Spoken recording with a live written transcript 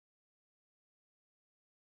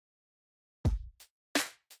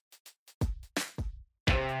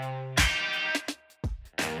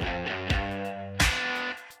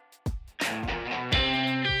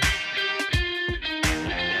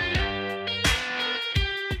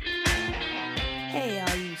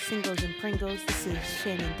is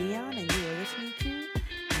Shannon Dion, and you are listening to Me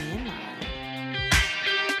and Mine.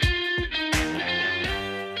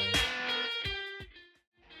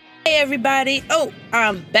 Hey everybody! Oh,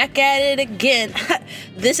 I'm back at it again.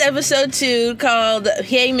 This episode 2 called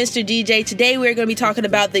Hey Mr. DJ. Today we're going to be talking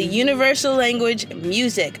about the universal language,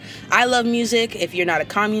 music. I love music. If you're not a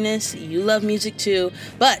communist, you love music too.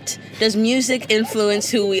 But does music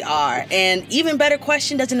influence who we are? And even better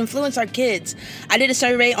question, does it influence our kids? I did a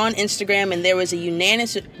survey on Instagram and there was a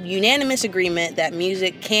unanimous agreement that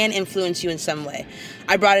music can influence you in some way.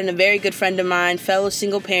 I brought in a very good friend of mine, fellow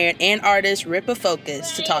single parent and artist, Rippa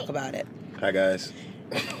Focus, to talk about it. Hi, guys.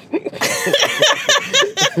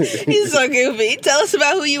 He's so goofy. Tell us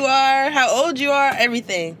about who you are, how old you are,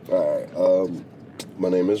 everything. All right. My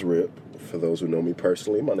name is Rip. For those who know me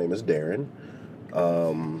personally, my name is Darren.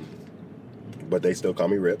 But they still call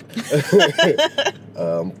me Rip.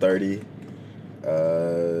 I'm 30.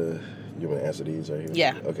 You want to answer these right here?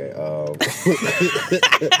 Yeah. Okay.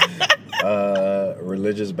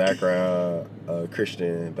 Religious background,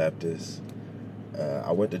 Christian, Baptist.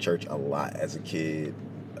 I went to church a lot as a kid.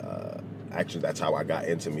 Actually, that's how I got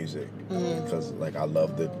into music. Because, I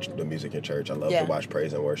love the music in church. I love to watch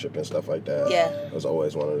praise and worship and stuff like that. Yeah. It was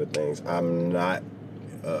always one of the things. I'm not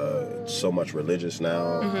so much religious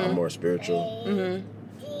now. I'm more spiritual.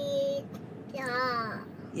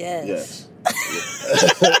 Yes.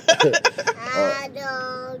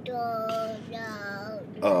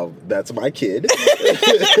 That's my kid.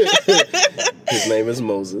 His name is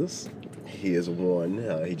Moses. He is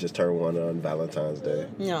 1. He just turned 1 on Valentine's Day.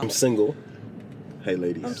 Yeah. I'm single. Hey,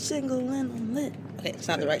 ladies. I'm single and I'm lit. Okay, it's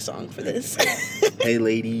not the right song for this. Hey,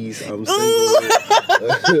 ladies. I'm single.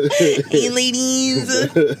 Hey, ladies.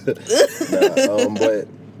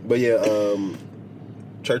 But yeah,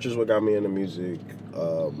 church is what got me into music.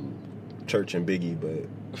 Church and Biggie, but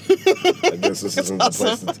I guess this isn't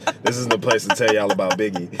the place to tell y'all about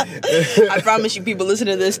Biggie. I promise you, people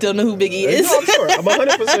listening to this still know who Biggie is. No, I'm sure. I'm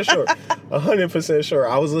 100% sure. 100% sure.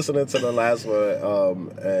 I was listening to the last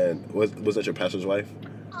one, and was that your pastor's wife?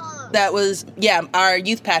 That was, our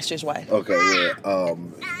youth pastor's wife. Okay, yeah.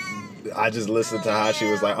 I just listened to how she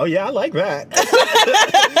was like, "Oh yeah, I like that."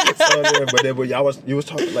 But then when you was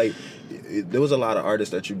talking there was a lot of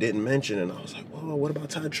artists that you didn't mention, and I was like, "Whoa, what about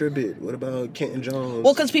Ty Tribbett? What about Kenton Jones?"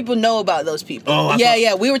 Well, because people know about those people. Oh,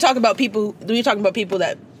 We were talking about people. We were talking about people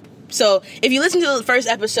that. So, if you listen to the first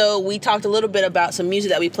episode, we talked a little bit about some music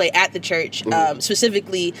that we play at the church.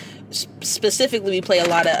 Specifically, we play a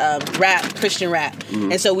lot of rap, Christian rap,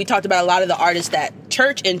 and so we talked about a lot of the artists that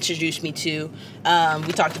church introduced me to.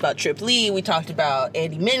 We talked about Trip Lee, we talked about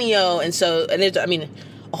Andy Mineo, and there's, a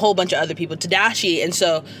whole bunch of other people, Tadashi, and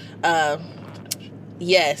so.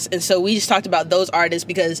 Yes, and so we just talked about those artists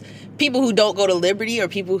because people who don't go to Liberty or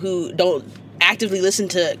people who don't actively listen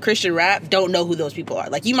to Christian rap don't know who those people are.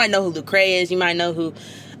 Like, you might know who Lecrae is, you might know who...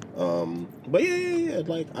 But yeah.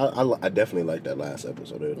 I definitely liked that last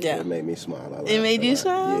episode. It made me smile. It made you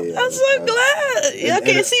smile? Yeah, I'm so glad. Y'all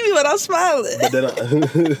can't see me, but I'm smiling.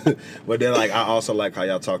 But then, I also like how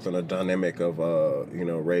y'all talked on the dynamic of,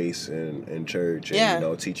 race and church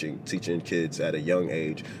and, teaching kids at a young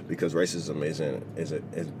age, because racism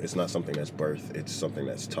it's not something that's birthed, it's something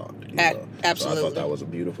that's taught. Absolutely. So I thought that was a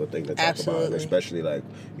beautiful thing to talk about, and especially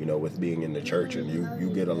with being in the church, and you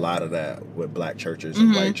get a lot of that with black churches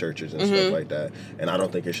and white churches and stuff like that. And I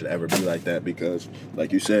don't think it should ever be like that, because,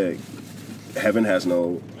 like you said, heaven has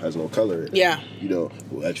no color. Yeah. Well,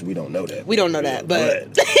 actually, we don't know that. We don't know that,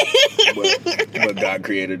 but... but God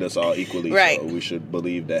created us all equally, right. So we should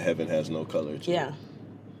believe that heaven has no color to yeah. it.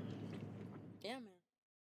 Yeah, man.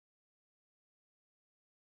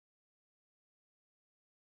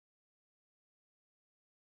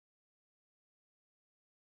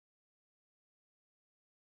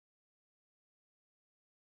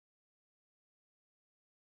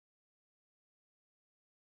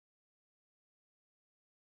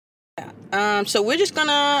 So we're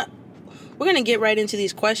gonna get right into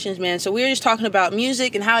these questions, man. So we were just talking about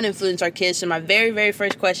music and how it influenced our kids. So my very, very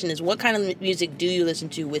first question is, what kind of music do you listen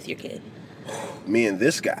to with your kid? Me and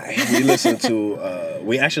this guy,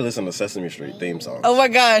 we actually listen to Sesame Street theme songs. Oh my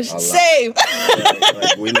gosh, same.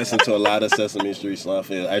 We listen to a lot of Sesame Street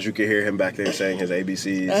stuff. As you can hear him back there saying his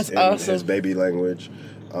ABCs. That's in awesome. His baby language.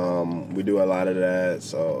 We do a lot of that.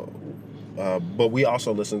 So, but we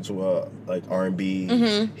also listen to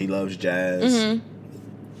R&B. He loves jazz.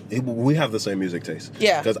 we have the same music taste.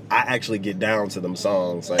 Yeah. Because I actually get down to them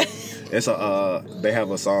songs. Like, it's they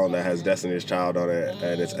have a song that has Destiny's Child on it,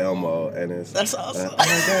 and it's Elmo, and it's... That's awesome. I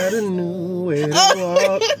got a new way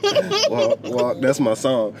to walk. That's my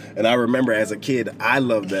song. And I remember as a kid, I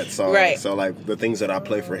loved that song. Right. So, like, the things that I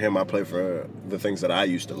play for him, I play for the things that I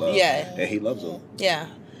used to love. Yeah. And he loves them. Yeah.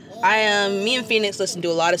 Me and Phoenix listen to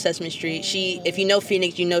a lot of Sesame Street. If you know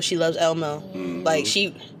Phoenix, you know she loves Elmo. Mm-hmm. Like,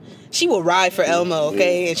 she will ride for Elmo,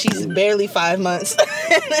 okay? And she's barely 5 months.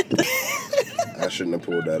 I shouldn't have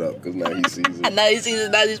pulled that up, because now he sees it. Now he sees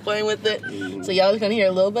it, now he's playing with it. Mm-hmm. So y'all gonna hear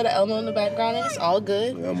a little bit of Elmo in the background, and it's all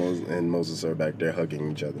good. Elmo and Moses are back there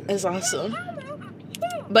hugging each other. It's awesome.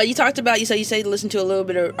 But you talked about, you said you listen to a little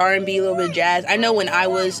bit of R&B, a little bit of jazz. I know when I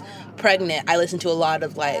was pregnant, I listened to a lot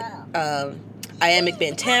of, like, iambic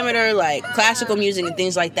pentameter, like classical music and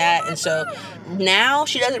things like that. And so now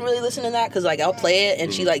she doesn't really listen to that because, like, I'll play it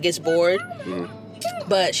and she, like, gets bored. Mm-hmm.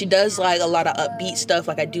 But she does like a lot of upbeat stuff.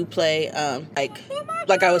 Like, I do play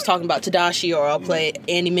like I was talking about Tadashi, or I'll play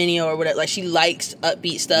Andy Mineo or whatever. Like, she likes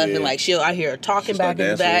upbeat stuff. And like I hear her talking back in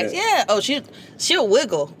the back. Yeah. Oh, she'll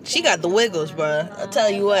wiggle. She got the wiggles, bro. I'll tell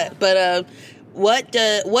you what. But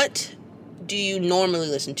what do you normally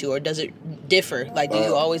listen to, or does it differ? Like, do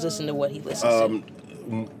you always listen to what he listens to?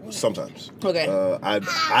 Sometimes. Okay.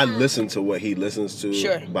 I listen to what he listens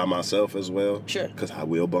to by myself as well. Sure. Because I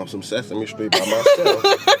will bump some Sesame Street by myself.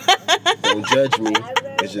 Don't judge me.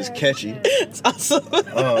 It's just catchy. It's awesome.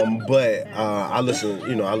 But I listen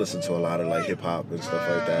to a lot of, like, hip hop and stuff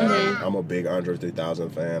like that. Mm-hmm. I'm a big Andre 3000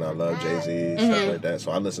 fan. I love Jay-Z, stuff like that.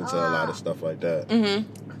 So I listen to a lot of stuff like that. Mm-hmm.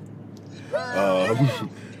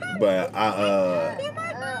 But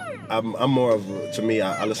I'm more of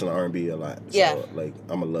I listen to R&B a lot. So, yeah. Like,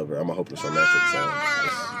 I'm a lover. I'm a hopeless romantic. So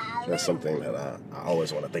that's something that I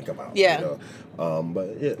always want to think about. Yeah. You know?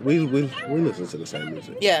 But yeah, we listen to the same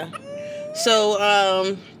music. Yeah.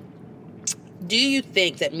 So, do you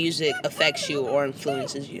think that music affects you or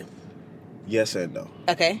influences you? Yes and no.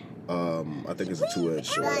 Okay. I think it's a two-edged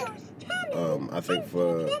sword. I think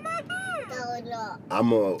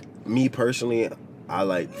me personally, I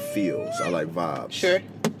like feels. I like vibes. Sure.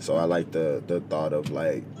 So I like the thought of,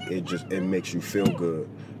 like, it makes you feel good,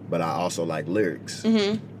 but I also like lyrics.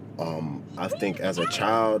 Mm-hmm. I think as a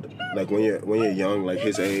child, like when you're young, like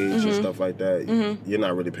his age mm-hmm. and stuff like that, mm-hmm. you're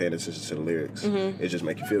not really paying attention to the lyrics. Mm-hmm. It just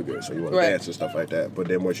make you feel good, so you want to dance and stuff like that. But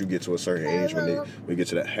then once you get to a certain age, when you get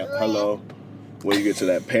to that when you get to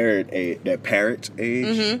that parrot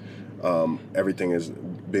age, mm-hmm. Everything is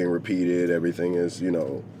being repeated. Everything is,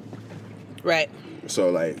 right.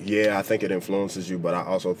 So, like, yeah, I think it influences you, but I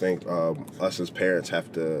also think us as parents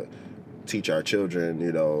have to teach our children,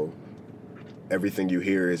 everything you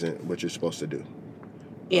hear isn't what you're supposed to do.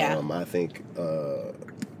 Yeah. I think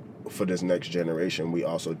for this next generation, we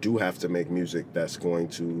also do have to make music that's going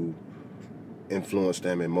to influence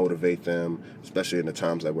them and motivate them, especially in the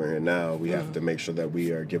times that we're in now. We have to make sure that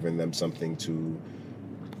we are giving them something to...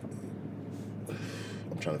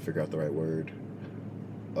 I'm trying to figure out the right word.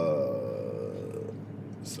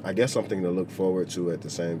 I guess something to look forward to at the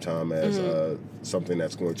same time as something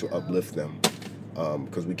that's going to uplift them.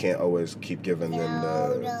 Because we can't always keep giving them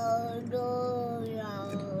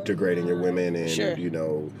degrading your women and,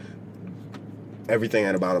 everything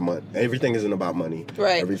isn't about money. Everything isn't about money.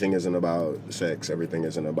 Right. Everything isn't about sex. Everything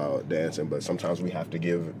isn't about dancing. But sometimes we have to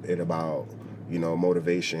give it about,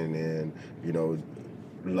 motivation and,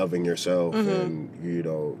 loving yourself and,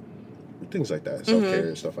 things like that. Self-care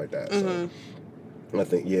and stuff like that. So I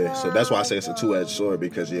think, so that's why I say it's a two-edged sword,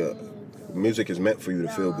 because, music is meant for you to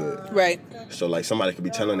feel good. Right. So, like, somebody could be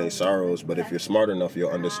telling their sorrows, but if you're smart enough, you'll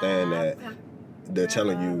understand that they're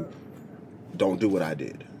telling you, don't do what I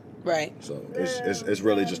did. Right. So it's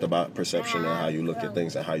really just about perception and how you look at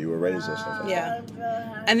things and how you were raised and stuff like that.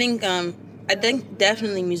 Yeah. I think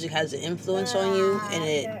definitely music has an influence on you, and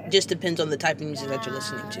it just depends on the type of music that you're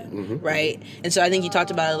listening to, right? And so I think you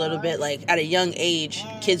talked about it a little bit, like, at a young age,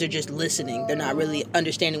 kids are just listening. They're not really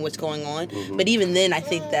understanding what's going on. But even then, I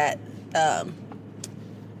think that, I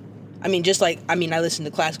listen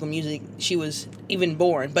to classical music. She was even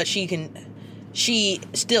born, but she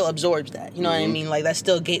still absorbs that. You know what I mean? Like, that's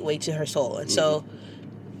still a gateway to her soul. And so,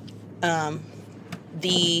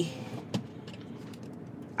 the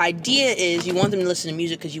idea is you want them to listen to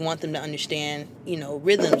music because you want them to understand,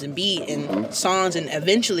 rhythms and beat and songs, and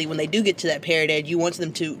eventually when they do get to that parrot edge, you want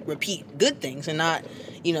them to repeat good things and not,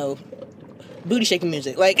 booty shaking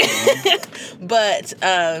music. Like, but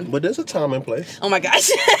there's a time and place. Oh my gosh.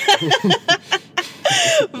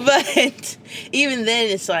 But even then,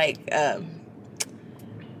 it's like,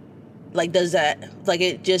 like, does that, like,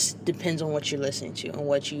 it just depends on what you're listening to and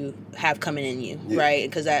what you have coming in you, right?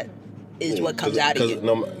 Because that is what comes out of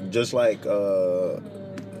you. Just like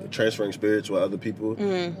transferring spirits with other people,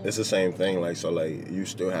 it's the same thing. Like, so, like, you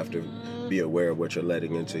still have to be aware of what you're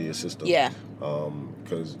letting into your system. Yeah.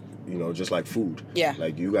 Because, you know, just like food. Yeah.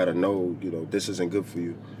 Like, you got to know, you know, this isn't good for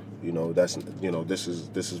you. You know, that's, you know, this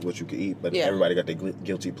is what you can eat. But everybody got their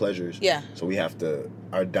guilty pleasures. Yeah. So we have to,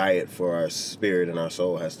 our diet for our spirit and our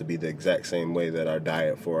soul has to be the exact same way that our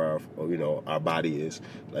diet for our, you know, our body is.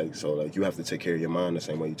 Like, so, like, you have to take care of your mind the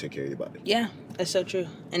same way you take care of your body. Yeah, that's so true.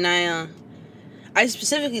 And I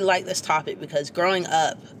specifically like this topic because growing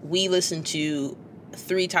up, we listened to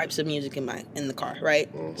 3 types of music in the car,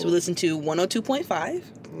 right? Mm-hmm. So we listened to 102.5.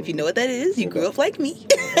 Mm-hmm. If you know what that is, you grew up like me.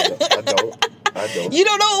 I don't. You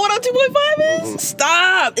don't know what 102.5 is? Mm-hmm.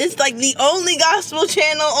 Stop! It's like the only gospel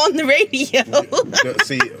channel on the radio.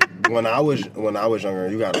 See, when I was younger,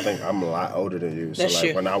 you got to think I'm a lot older than you. So, that's like,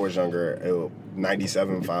 true. When I was younger,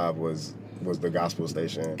 97.5 was the gospel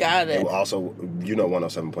station. Got it. It also, you know,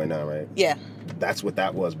 107.9, right? Yeah. That's what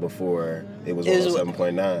that was before it was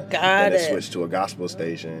 107.9. Got it. It switched to a gospel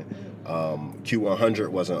station. Q100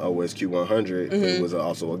 wasn't always Q100. It was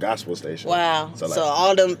also a gospel station. Wow. So, like,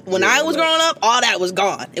 all them, when I was growing up, all that was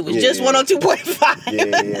gone. It was just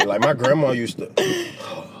 102.5. Yeah. Like, my grandma used to,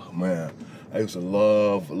 oh, man. I used to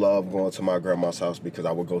love going to my grandma's house because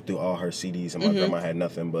I would go through all her CDs and my grandma had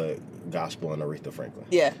nothing but gospel and Aretha Franklin.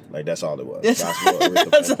 Yeah. Like, that's all it was. Gospel, Aretha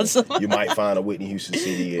Franklin. Awesome. You might find a Whitney Houston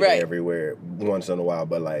CD everywhere once in a while,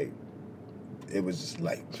 but, like, it was just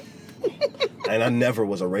like, and I never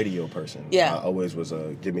was a radio person. Yeah. I always was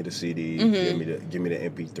a give me the CD, give me the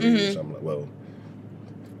MP3. So I'm like, well,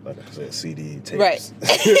 like I said, CD tapes. Right.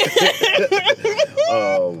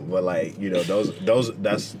 But, like, you know, those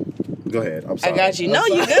that's. Go ahead. I'm sorry. I got you. No,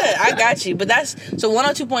 you good. I got you. But that's so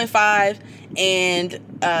 102.5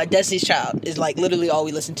 and Destiny's Child is like literally all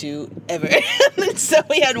we listened to ever. So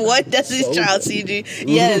we had one Destiny's Child CD.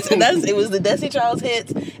 Yes, and it was the Destiny Child's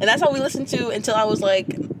hits, and that's all we listened to until I was like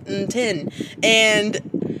 10.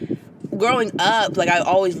 And growing up, like, I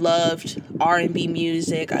always loved R&B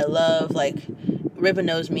music. I love, like, Rippa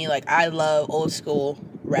knows me. Like, I love old school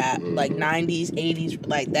rap, like 90s, 80s.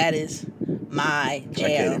 Like, that is my jam. I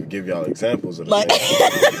can't even give y'all examples of the like,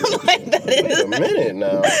 that Wait a minute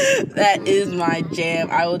now. That is my jam.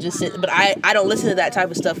 I will just sit, but I don't listen to that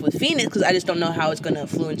type of stuff with Phoenix because I just don't know how it's going to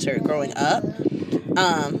influence her growing up.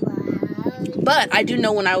 But I do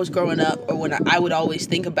know when I was growing up, or when I would always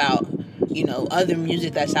think about, you know, other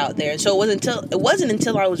music that's out there. So it wasn't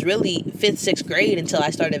until I was really 5th, 6th grade until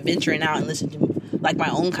I started venturing out and listening to, like, my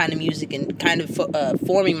own kind of music and kind of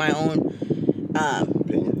forming my own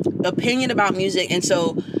opinion about music. And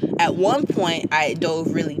so at one point I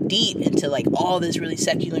dove really deep into, like, all this really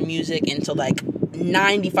secular music, and so, like,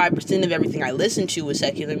 95% of everything I listened to was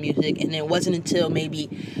secular music. And it wasn't until maybe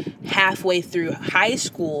halfway through high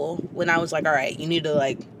school when I was like, all right, you need to,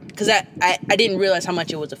 like, because I didn't realize how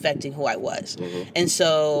much it was affecting who I was. And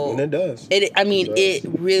so... And it does. It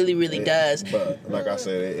really, really does. But, like I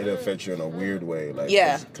said, it affects you in a weird way. Like,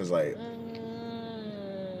 yeah. Because, like,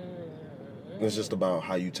 it's just about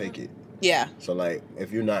how you take it. Yeah. So, like,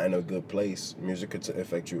 if you're not in a good place, music could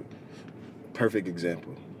affect you. Perfect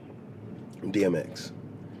example. DMX.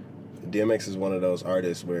 DMX is one of those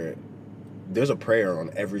artists where there's a prayer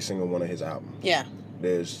on every single one of his albums. Yeah.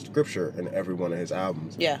 There's scripture in every one of his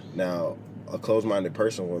albums. Yeah. Now, a closed-minded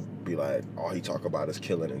person would be like, all he talk about is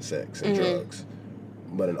killing and sex and drugs.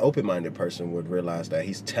 But an open-minded person would realize that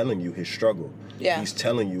he's telling you his struggle. Yeah. He's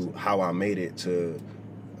telling you how I made it to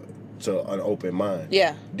an open mind.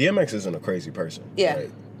 Yeah. DMX isn't a crazy person. Yeah.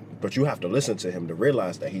 Right? But you have to listen to him to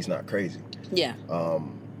realize that he's not crazy. Yeah.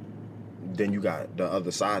 Then you got the other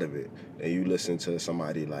side of it. And you listen to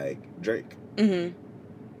somebody like Drake.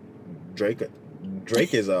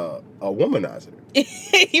 Drake is a womanizer.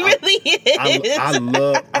 He really is.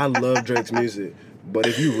 I love Drake's music. But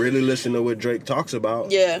if you really listen to what Drake talks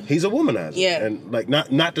about, he's a womanizer. Yeah. And, like,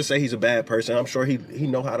 not to say he's a bad person. I'm sure he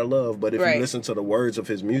know how to love. But if you listen to the words of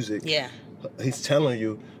his music, he's telling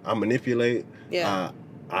you, I manipulate. Yeah.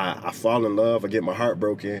 I fall in love. I get my heart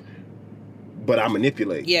broken. But I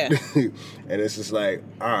manipulate. Yeah. And it's just like,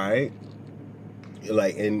 all right.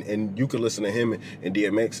 Like, and you could listen to him and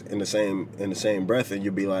DMX in the same breath, and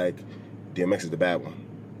you'd be like, DMX is the bad one.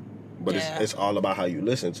 But it's all about how you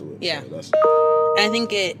listen to it. Yeah. So I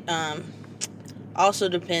think it also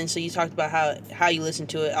depends. So you talked about how you listen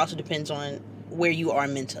to it. Also depends on where you are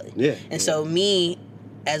mentally. Yeah. And so me,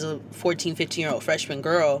 as a 14, 15-year-old freshman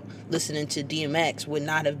girl, listening to DMX would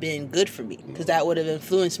not have been good for me, because that would have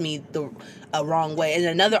influenced me the wrong way. And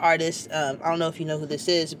another artist, I don't know if you know who this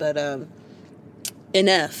is, but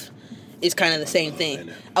NF is kind of the same thing.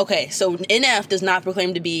 NF. Okay, so NF does not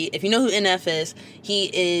proclaim to be, if you know who NF is,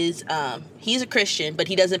 he's a Christian, but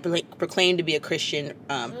he doesn't proclaim to be a Christian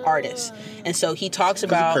artist. And so he talks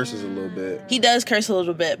about... He curses a little bit. He does curse a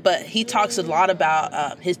little bit, but he talks a lot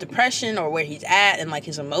about his depression, or where he's at, and like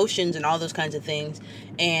his emotions and all those kinds of things.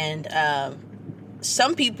 And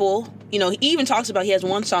some people, he even talks about, he has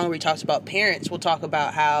one song where he talks about parents will talk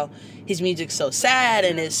about how his music's so sad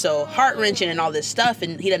and it's so heart-wrenching and all this stuff,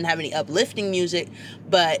 and he doesn't have any uplifting music,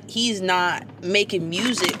 but he's not making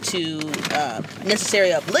music to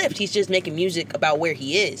necessarily uplift. He's just making music about where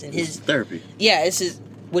he is and his therapy. Yeah,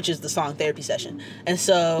 which is the song Therapy Session. And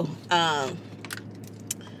so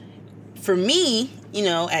for me,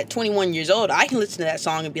 at 21 years old, I can listen to that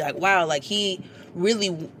song and be like, wow, like he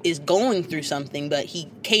really is going through something, but he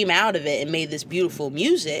came out of it and made this beautiful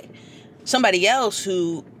music. Somebody else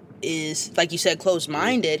who is, like you said,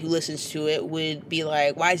 closed-minded, who listens to it would be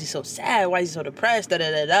like, why is he so sad? Why is he so depressed? Da,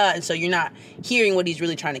 da, da, da. And so you're not hearing what he's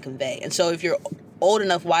really trying to convey. And so if you're old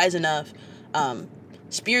enough, wise enough,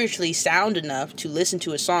 spiritually sound enough to listen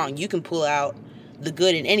to a song, you can pull out the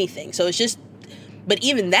good in anything. So it's just, but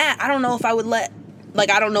even that, I don't know if I would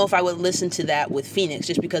listen to that with Phoenix,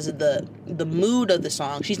 just because of the mood of the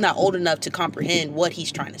song. She's not old enough to comprehend what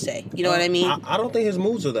he's trying to say. You know what I mean? I don't think his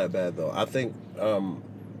moods are that bad, though.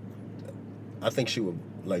 I think she would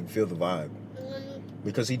like feel the vibe,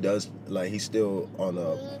 because he does, like, he's still on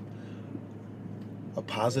a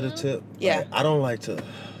positive tip. Yeah. Like, I don't like to,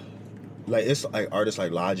 like, it's like artists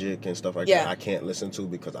like Logic and stuff like that I can't listen to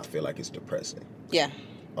because I feel like it's depressing. Yeah.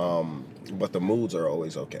 But the moods are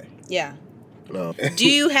always okay. Yeah. Do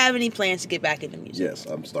you have any plans to get back into music? Yes,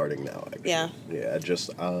 I'm starting now. Actually. Yeah. Yeah, I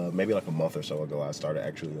just maybe like a month or so ago, I started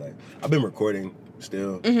actually, like, I've been recording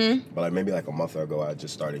still, but like maybe like a month ago, I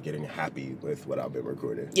just started getting happy with what I've been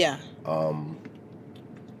recording. Yeah. I'm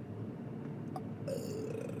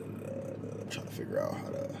trying to figure out how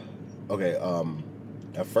to. Okay.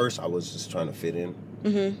 At first, I was just trying to fit in,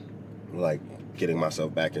 like getting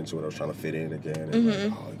myself back into it. I was trying to fit in again, and like,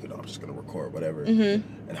 I'm just gonna record whatever.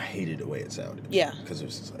 And I hated the way it sounded. Yeah. Because it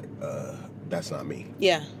was just like, that's not me.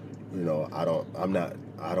 Yeah. I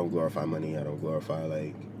don't glorify money. I don't glorify,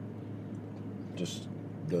 like, just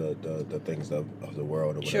the things of the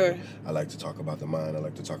world or whatever. Sure. I like to talk about the mind. I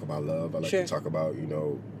like to talk about love. I like to talk about,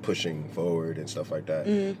 pushing forward and stuff like that.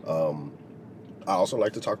 I also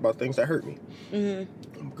like to talk about things that hurt me.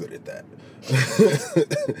 I'm good at that.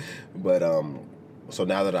 But so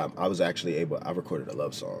now that I was actually able, I recorded a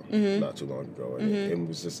love song not too long ago, and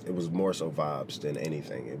it was more so vibes than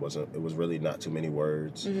anything. It was really not too many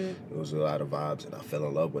words. It was a lot of vibes, and I fell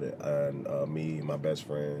in love with it. And me, my best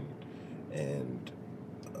friend, and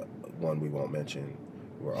one we won't mention,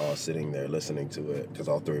 we're all sitting there listening to it, because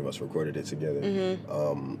all three of us recorded it together.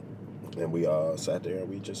 And we all sat there, and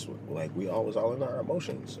we just, like, we all was all in our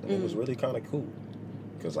emotions, and it was really kind of cool,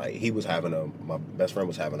 because like my best friend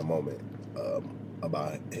was having a moment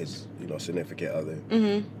about his significant other.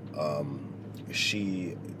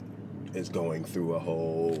 She is going through a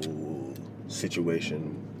whole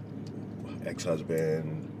situation,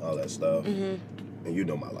 ex-husband, all that stuff, and you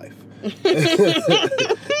know my life.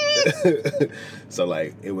 So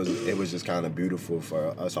like it was just kind of beautiful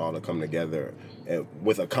for us all to come together, and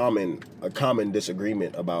with a common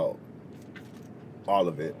disagreement about all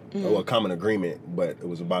of it, or a common agreement, but it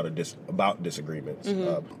was about disagreements.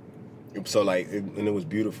 So like, and it was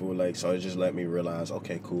beautiful. Like, so it just let me realize,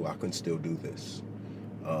 okay, cool, I can still do this.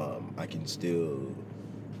 I can still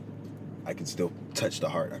touch the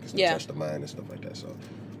heart. I can still touch the mind and stuff like that. So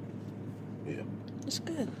yeah, that's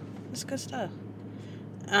good. That's good stuff.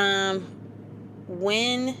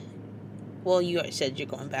 Well, you already said you're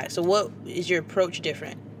going back. So what is your approach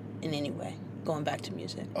different in any way going back to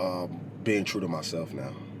music? Being true to myself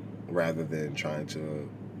now, rather than trying to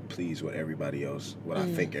please what everybody else, what I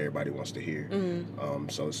think everybody wants to hear.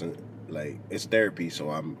 So it's like, it's therapy, so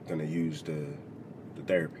I'm gonna use the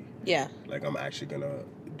therapy. Yeah. Like, I'm actually gonna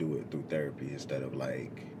do it through therapy, instead of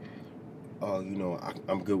like, oh,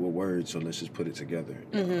 I'm good with words, so let's just put it together.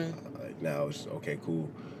 Like, now it's okay, cool.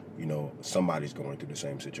 Somebody's going through the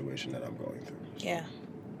same situation that I'm going through. Yeah.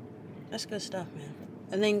 That's good stuff, man.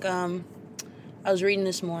 I think I was reading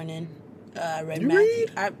this morning. I read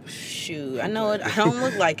Matthew. I know it. I don't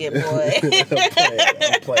look like it, boy.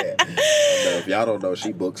 I'm playing. If y'all don't know,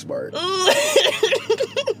 she book smart.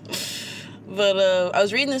 But I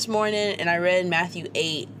was reading this morning, and I read Matthew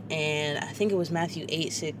 8, and I think it was Matthew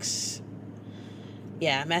 8:6.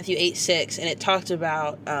 Yeah, Matthew 8:6, and it talked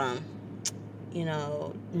about,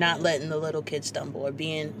 not letting the little kids stumble, or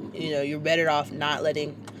being, you're better off not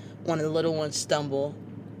letting one of the little ones stumble.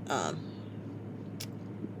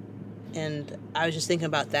 And I was just thinking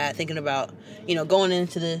about that, thinking about, going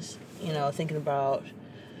into this, thinking about,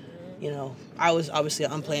 I was obviously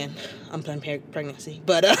an unplanned pregnancy,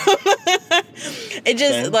 but it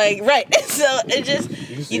just right. So it just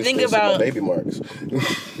you think about baby marks.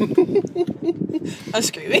 I'm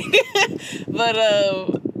screaming, but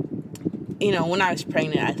when I was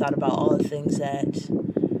pregnant, I thought about all the things that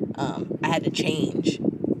I had to change,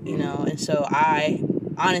 and so I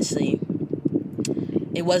honestly,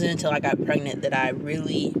 it wasn't until I got pregnant that I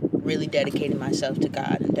really, really dedicated myself to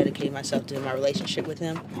God and dedicated myself to my relationship with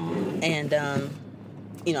Him. And, I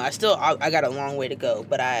got a long way to go,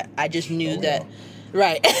 but I just knew that,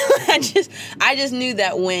 right. I just knew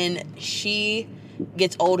that when she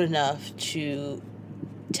gets old enough to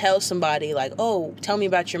tell somebody like, oh, tell me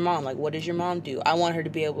about your mom. Like, what does your mom do? I want her to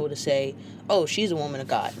be able to say, oh, she's a woman of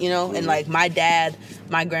God, and like my dad,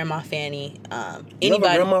 my grandma Fanny, anybody. You have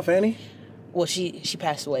a grandma Fanny? Well, she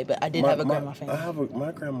passed away, but I did have a grandma Fanny.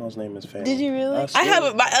 My grandma's name is Fanny. Did you really? I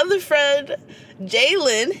have my other friend,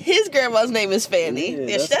 Jalen. His grandma's name is Fanny.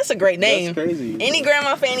 Yeah, that's a great name. That's crazy. Any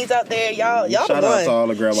grandma Fannies out there, y'all Shout the one. out to all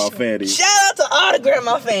the grandma Fannies. Shout out to all the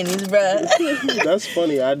grandma Fannies, bruh. That's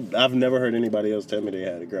funny. I've never heard anybody else tell me they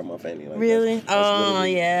had a grandma Fanny. Like really? That's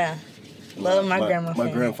yeah. Love my grandma Fanny.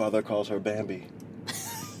 My grandfather calls her Bambi.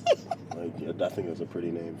 I think that's a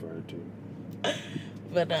pretty name for her too.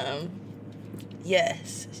 But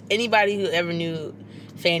yes. Anybody who ever knew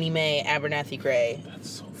Fannie Mae Abernathy Gray. That's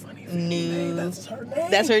so funny. That's her name.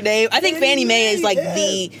 That's her name. I think Fannie Mae is like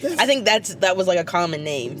I think that was like a common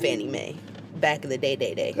name, Fannie Mae, back in the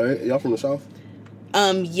day. All right, y'all from the South?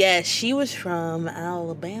 Yes, she was from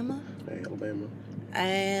Alabama. Hey, Alabama.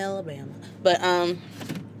 But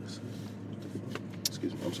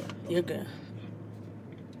excuse me, I'm sorry. You're good.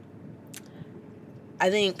 I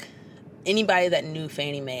think anybody that knew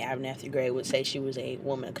Fannie Mae Abernathy Gray would say she was a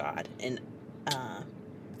woman of God, and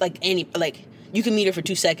you can meet her for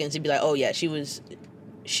 2 seconds and be like, oh yeah, she was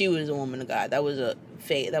a woman of God. That was a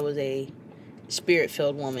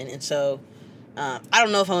spirit-filled woman, and so I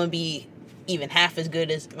don't know if I'm gonna be even half as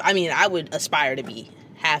good as. I mean, I would aspire to be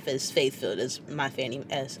half as faith-filled as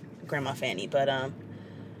Grandma Fanny, but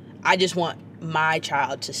I just want my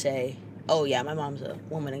child to say, oh yeah, my mom's a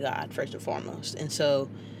woman of God first and foremost, and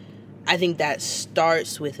so. I think that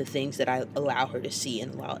starts with the things that I allow her to see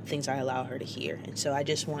and things I allow her to hear. And so I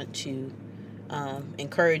just want to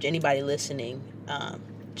encourage anybody listening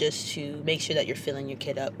just to make sure that you're filling your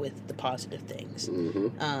kid up with the positive things.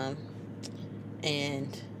 Mm-hmm.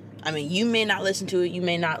 And I mean, you may not listen to it. You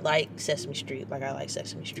may not like Sesame Street like I like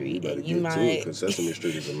Sesame Street. And you might, because Sesame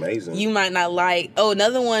Street is amazing. You might not like,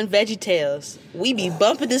 another one, VeggieTales. We be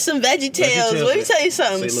bumping to some VeggieTales. Let me tell you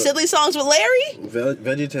something. Silly Songs with Larry?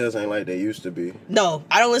 VeggieTales ain't like they used to be. No,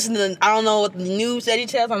 I don't listen to, I don't know what the new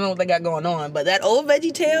VeggieTales, I don't know what they got going on. But that old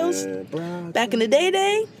VeggieTales, back in the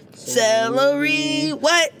day, celery,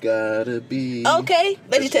 what? Gotta be. Okay,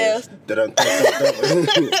 VeggieTales.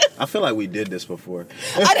 I feel like we did this before.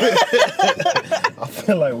 I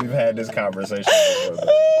feel like we've had this conversation before.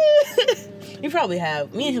 You probably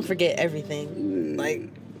have. Me and him forget everything. Yeah. Like,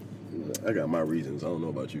 I got my reasons. I don't know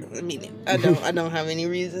about you. I don't have any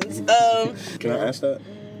reasons. Can I ask that?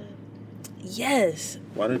 Yes.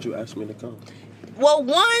 Why did you ask me to come? Well,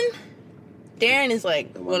 one, Darren is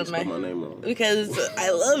like one of my name wrong? Because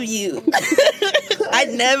I love you. I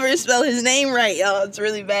never spell his name right, y'all. It's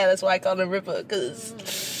really bad. That's why I call him Rippa,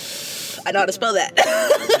 because I know how to spell that.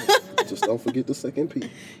 Just don't forget the second P.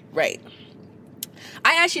 Right.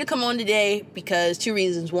 I asked you to come on today because 2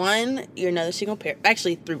 reasons. 1, you're another single parent.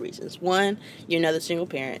 Actually, 3 reasons. 1, you're another single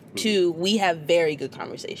parent. Mm-hmm. 2, we have very good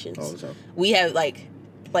conversations. All the time. We have like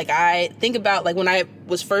I think about, like, when I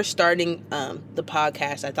was first starting the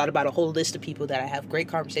podcast, I thought about a whole list of people that I have great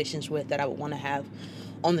conversations with that I would want to have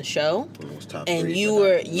on the show. It was top and 3, you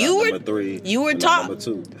were number 3. You were top. Number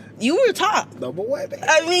 2. You were top. Number 1.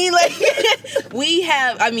 I mean, like,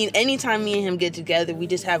 anytime me and him get together, we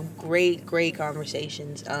just have great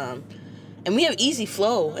conversations. And we have easy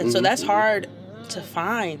flow. And so that's hard to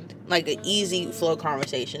find, like, an easy flow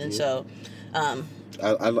conversation. And so, I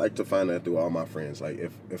like to find that through all my friends. Like,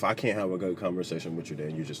 if I can't have a good conversation with you,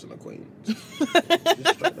 then you're just an acquaintance. Just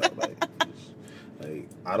straight up, like,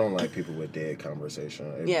 I don't like people with dead conversation.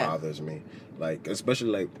 It bothers me. Like,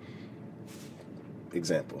 especially, like,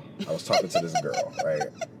 example, I was talking to this girl, right?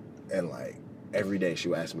 And like every day she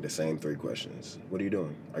would ask me the same 3 questions. What are you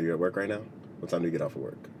doing? Are you at work right now? What time do you get off of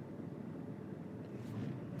work?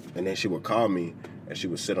 And then she would call me and she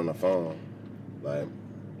would sit on the phone, like,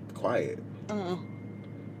 quiet.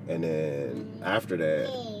 And then after that,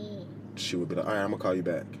 she would be like, all right, I'm gonna call you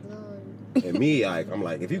back. And me, like, I'm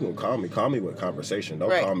like, if you gonna call me with conversation.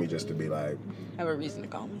 Don't call me just to be like, have a reason to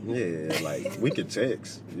call me. Yeah, like, we could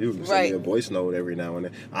text. You can send me a voice note every now and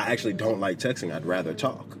then. I actually don't like texting. I'd rather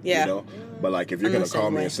talk. Yeah. You know? But like, if you're gonna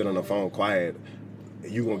call me and sit on the phone quiet,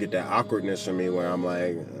 you gonna get that awkwardness from me where I'm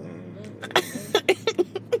like,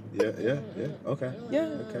 yeah, okay. Yeah.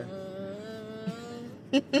 Okay.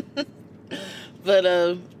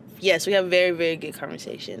 But yes, we have a very, very good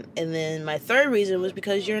conversation. And then my third reason was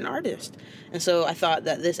because you're an artist. And so I thought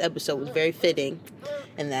that this episode was very fitting,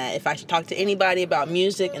 and that if I should talk to anybody about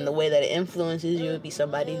music and the way that it influences you, it would be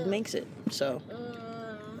somebody who makes it. So,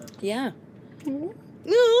 yeah.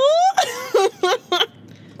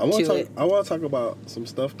 I want to talk about some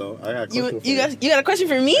stuff though. I got a question for you. You got a question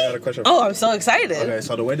for me? I got a question for you. Oh, I'm so excited. Okay,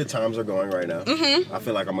 so the way the times are going right now, I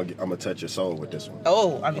feel like I'm gonna touch your soul with this one.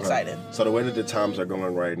 Oh, I'm excited. So the way that the times are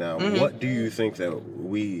going right now, what do you think that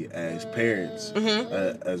we as parents,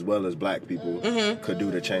 as well as black people, could do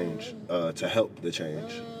to change, to help the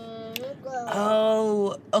change?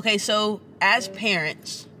 Oh, okay. So as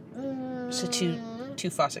parents, it's a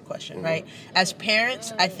two-facet question, right? As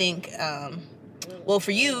parents, I think. Well,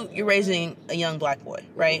 for you, you're raising a young black boy,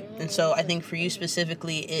 right? And so I think for you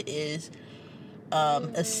specifically, it is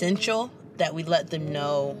essential that we let them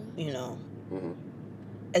know,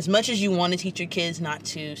 as much as you want to teach your kids not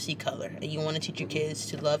to see color, and you want to teach your kids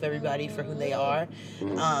to love everybody for who they are,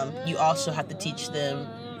 you also have to teach them,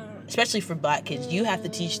 especially for black kids, you have to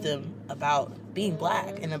teach them about being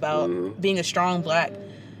black and about being a strong black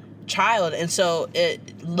child. And so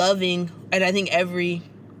loving, and I think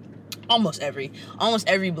almost every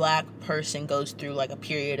black person goes through like a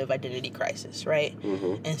period of identity crisis, right?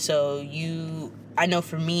 And so I know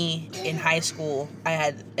for me in high school, I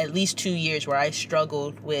had at least 2 years where I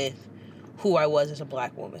struggled with who I was as a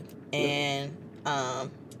black woman. And not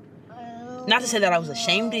to say that I was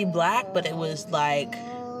ashamed to be black, but it was like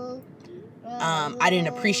I didn't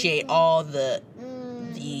appreciate all the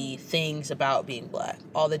things about being black,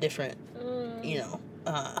 all the different,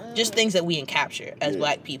 just things that we can capture as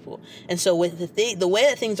black people. And so with the way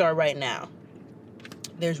that things are right now,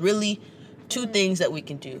 there's really 2 things that we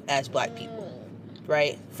can do as black people,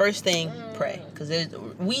 right? First thing, pray, because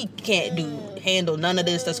we can't handle none of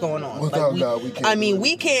this that's going on. Without God, we can't.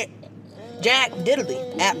 We can't jack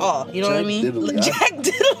diddly at all. You know what I mean? Diddley. Jack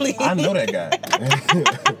diddly. I know that guy.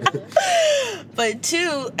 But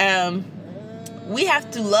 2, we have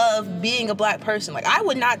to love being a black person. Like, I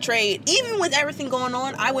would not trade, even with everything going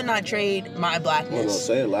on, I would not trade my blackness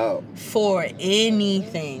say it loud. for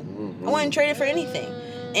anything. I wouldn't trade it for anything.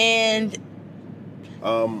 And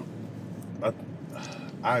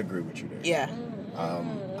I agree with you there. yeah.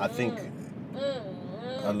 I think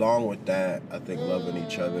along with that, I think loving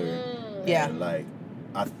each other. Yeah. And like,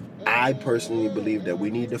 I personally believe that we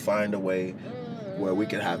need to find a way where we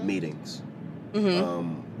can have meetings.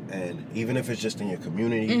 And even if it's just in your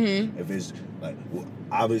community, if it's like,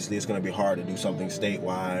 obviously it's going to be hard to do something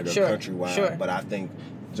statewide or countrywide, but I think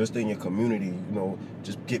just in your community,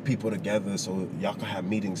 just get people together so y'all can have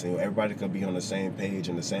meetings and everybody can be on the same page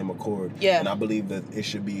and the same accord. Yeah. And I believe that it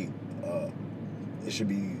should be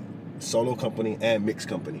solo company and mixed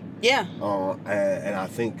company. Yeah. And I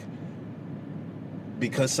think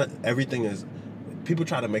because everything is, people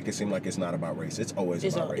try to make it seem like it's not about race. It's always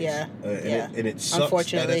about race. Yeah. And it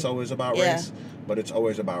sucks that it's always about race, but it's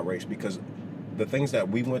always about race because the things that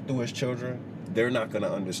we went through as children, they're not going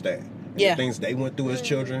to understand. Yeah. The things they went through as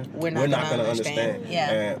children, we're not going to understand. Yeah.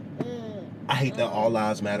 And I hate that all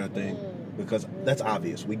lives matter thing because that's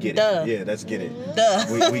obvious. We get Duh. it. Yeah, let's get it.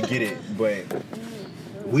 Duh. We get it, but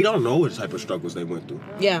we don't know what type of struggles they went through.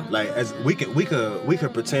 Yeah. Like, as we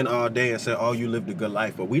could pretend all day and say, "Oh, you lived a good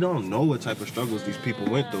life," but we don't know what type of struggles these people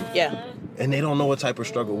went through. Yeah. And they don't know what type of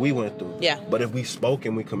struggle we went through. Yeah. But if we spoke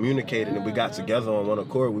and we communicated and we got together on one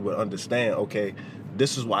accord, we would understand. Okay,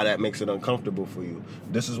 this is why that makes it uncomfortable for you.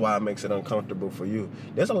 This is why it makes it uncomfortable for you.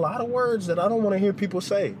 There's a lot of words that I don't want to hear people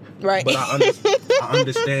say. Right. But I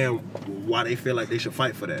understand why they feel like they should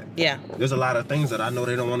fight for that. Yeah. There's a lot of things that I know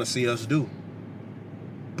they don't want to see us do.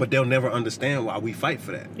 But they'll never understand why we fight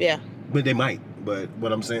for that. Yeah. But they might. But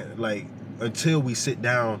what I'm saying, like, until we sit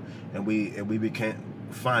down and we can't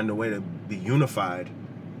find a way to be unified,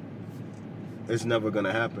 it's never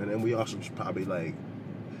gonna happen. And we also should probably, like,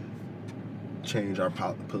 change our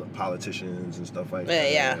politicians and stuff like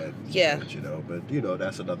Yeah, that. yeah. But, but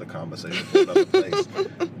that's another conversation for another place.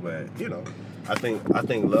 But I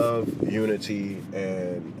think love, unity,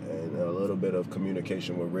 and a little bit of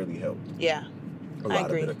communication would really help. Yeah, I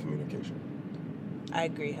agree. A bit of communication. I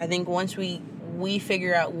agree. I think once we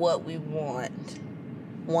figure out what we want,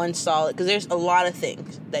 one solid, because there's a lot of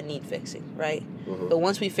things that need fixing, right? Mm-hmm. But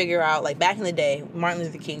once we figure out, like back in the day, Martin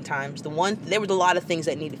Luther King times, there was a lot of things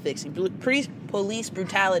that needed fixing. Police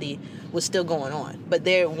brutality was still going on, but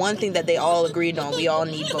one thing that they all agreed on: we all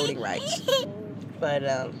need voting rights. But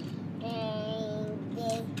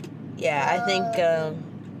yeah, I think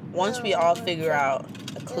once we all figure out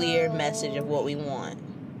a clear message of what we want,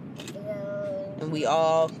 and we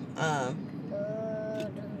all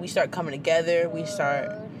we start coming together, we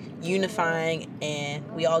start unifying, and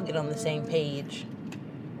we all get on the same page,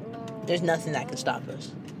 there's nothing that can stop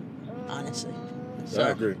us, honestly. So, I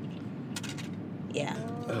agree. Yeah.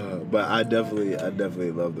 But I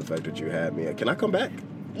definitely love the fact that you had me. Can I come back?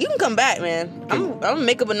 You can come back, man. I'm gonna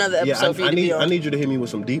make up another episode for you to be on. I need you to hit me with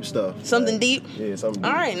some deep stuff. Something deep? Yeah, something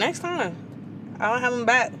deep. All right, next time. I'll have him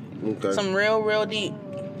back. Okay. Some real deep.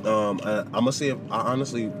 I'm gonna see if I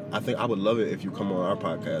think I would love it if you come on our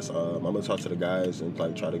podcast. I'm gonna talk to the guys and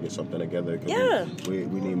like try to get something together. Yeah. We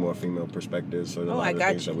need more female perspectives. So a lot of the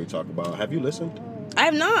things that we talk about. Have you listened? I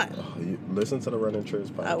have not. You listen to the Running Trips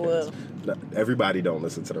podcast. I will. No, everybody don't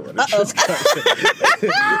listen to the Running Trips. I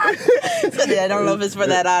don't know if it's for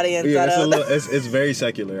that audience. Yeah, it's very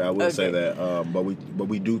secular. I will say that. But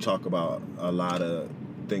we do talk about a lot of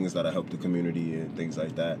things that help the community and things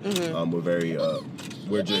like that. Mm-hmm.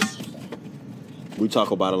 We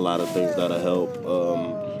talk about a lot of things that help.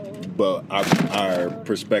 But our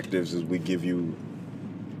perspectives is we give you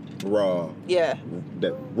raw. Yeah.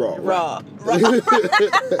 That raw. Raw.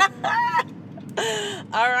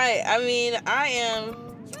 All right. I mean, I am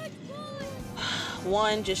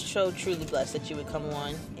just so truly blessed that you would come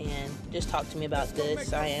on and just talk to me about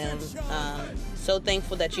this. I am so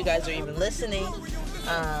thankful that you guys are even listening.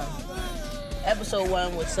 Episode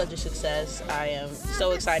 1 was such a success. I am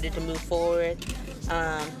so excited to move forward.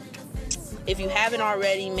 If you haven't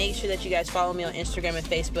already, make sure that you guys follow me on Instagram and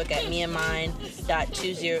Facebook at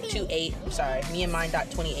meandmine.2028. I'm sorry,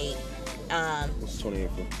 meandmine.28. What's 28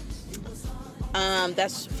 for?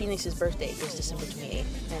 That's Phoenix's birthday. It's December 28th,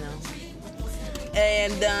 you know.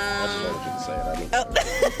 And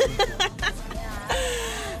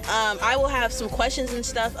I will have some questions and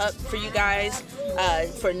stuff up for you guys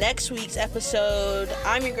for next week's episode.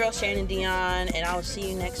 I'm your girl Shannon Dion, and I will see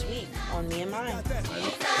you next week on Me and Mine.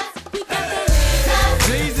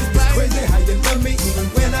 Jesus